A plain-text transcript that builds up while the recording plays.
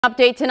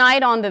Update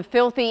tonight on the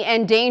filthy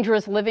and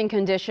dangerous living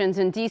conditions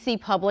in D.C.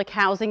 public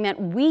housing that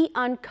we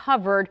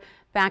uncovered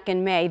back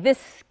in May. This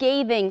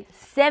scathing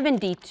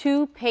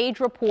 72-page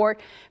report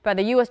by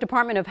the U.S.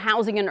 Department of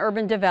Housing and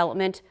Urban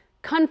Development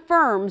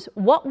confirms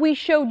what we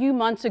showed you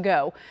months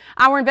ago.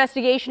 Our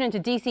investigation into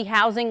D.C.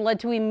 housing led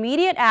to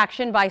immediate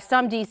action by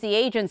some D.C.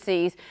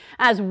 agencies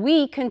as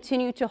we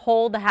continue to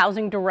hold the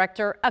housing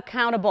director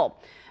accountable.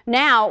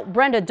 Now,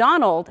 Brenda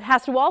Donald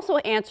has to also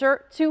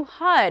answer to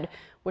HUD,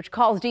 which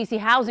calls D.C.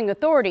 Housing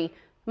Authority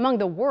among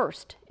the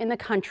worst in the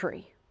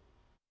country.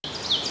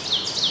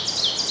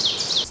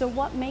 So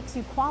what makes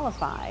you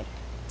qualified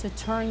to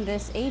turn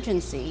this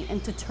agency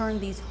and to turn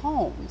these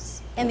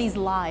homes and these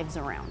lives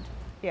around?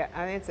 Yeah,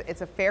 I mean,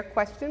 it's a fair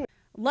question.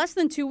 Less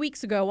than 2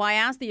 weeks ago, I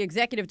asked the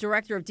executive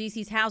director of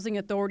D.C.'s Housing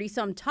Authority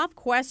some tough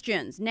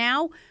questions.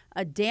 Now,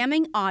 a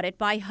damning audit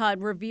by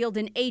HUD revealed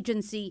an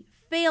agency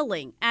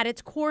failing at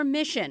its core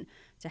mission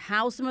to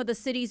house some of the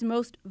city's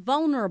most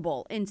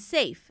vulnerable in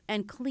safe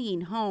and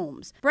clean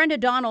homes. Brenda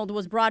Donald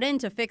was brought in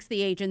to fix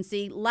the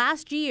agency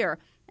last year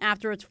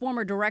after its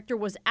former director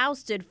was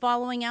ousted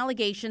following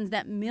allegations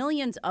that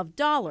millions of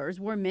dollars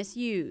were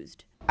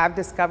misused. I've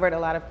discovered a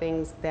lot of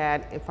things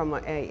that, from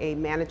a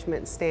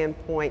management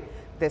standpoint,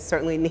 that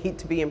certainly need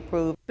to be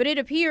improved. But it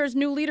appears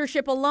new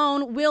leadership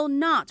alone will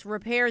not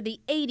repair the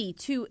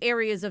 82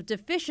 areas of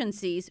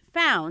deficiencies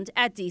found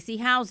at D.C.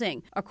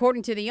 Housing.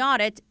 According to the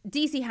audit,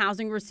 D.C.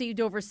 Housing received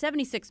over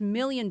 $76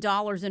 million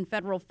in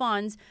federal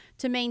funds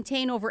to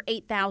maintain over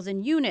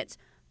 8,000 units,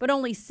 but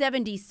only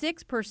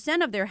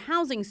 76% of their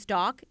housing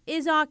stock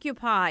is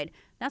occupied.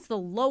 That's the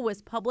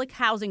lowest public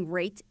housing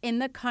rate in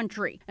the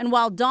country. And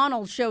while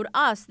Donald showed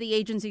us the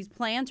agency's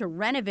plan to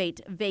renovate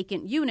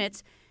vacant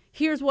units,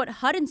 here's what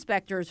HUD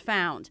inspectors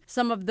found.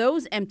 Some of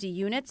those empty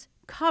units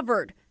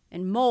covered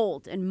in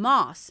mold and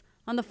moss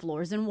on the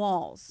floors and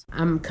walls.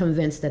 I'm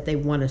convinced that they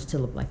want us to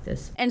look like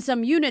this. And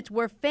some units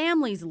where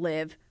families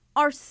live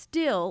are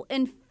still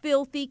in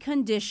filthy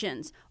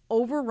conditions,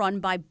 overrun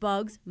by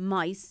bugs,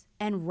 mice,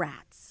 and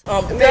rats.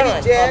 I'm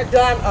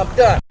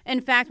done. In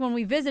fact, when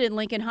we visited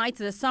Lincoln Heights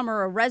this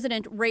summer, a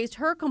resident raised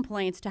her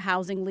complaints to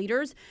housing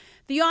leaders.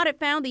 The audit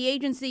found the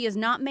agency is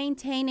not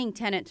maintaining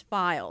tenant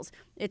files.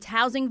 Its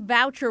housing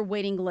voucher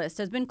waiting list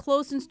has been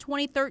closed since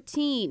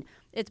 2013.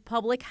 Its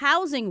public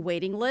housing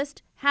waiting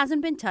list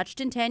hasn't been touched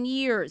in 10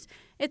 years.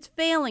 It's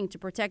failing to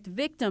protect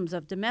victims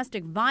of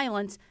domestic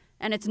violence,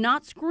 and it's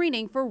not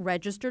screening for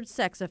registered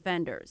sex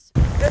offenders.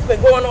 This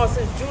been going on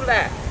since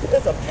July.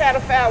 There's a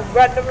pedophile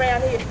running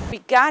around here. We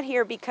got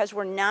here because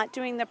we're not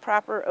doing the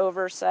proper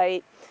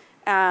oversight.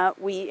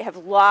 We have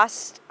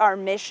lost our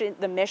mission,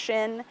 the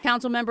mission.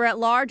 Councilmember at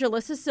large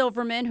Alyssa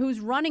Silverman, who's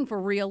running for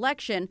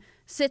re-election,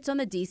 sits on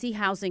the D.C.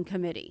 Housing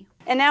Committee.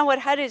 And now what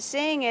HUD is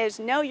saying is,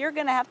 no, you're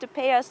going to have to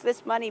pay us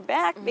this money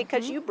back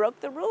because you broke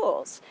the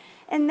rules.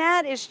 And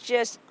that is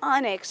just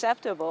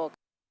unacceptable.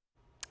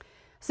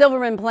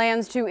 Silverman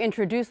plans to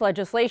introduce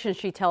legislation,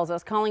 she tells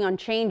us, calling on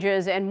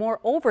changes and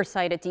more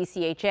oversight at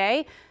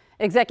DCHA.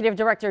 Executive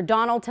Director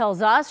Donald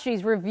tells us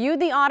she's reviewed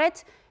the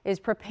audit, is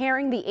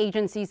preparing the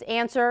agency's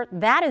answer.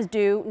 That is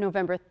due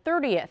November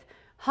 30th.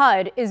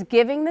 HUD is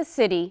giving the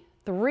city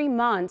 3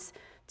 months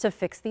to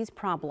fix these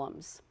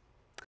problems.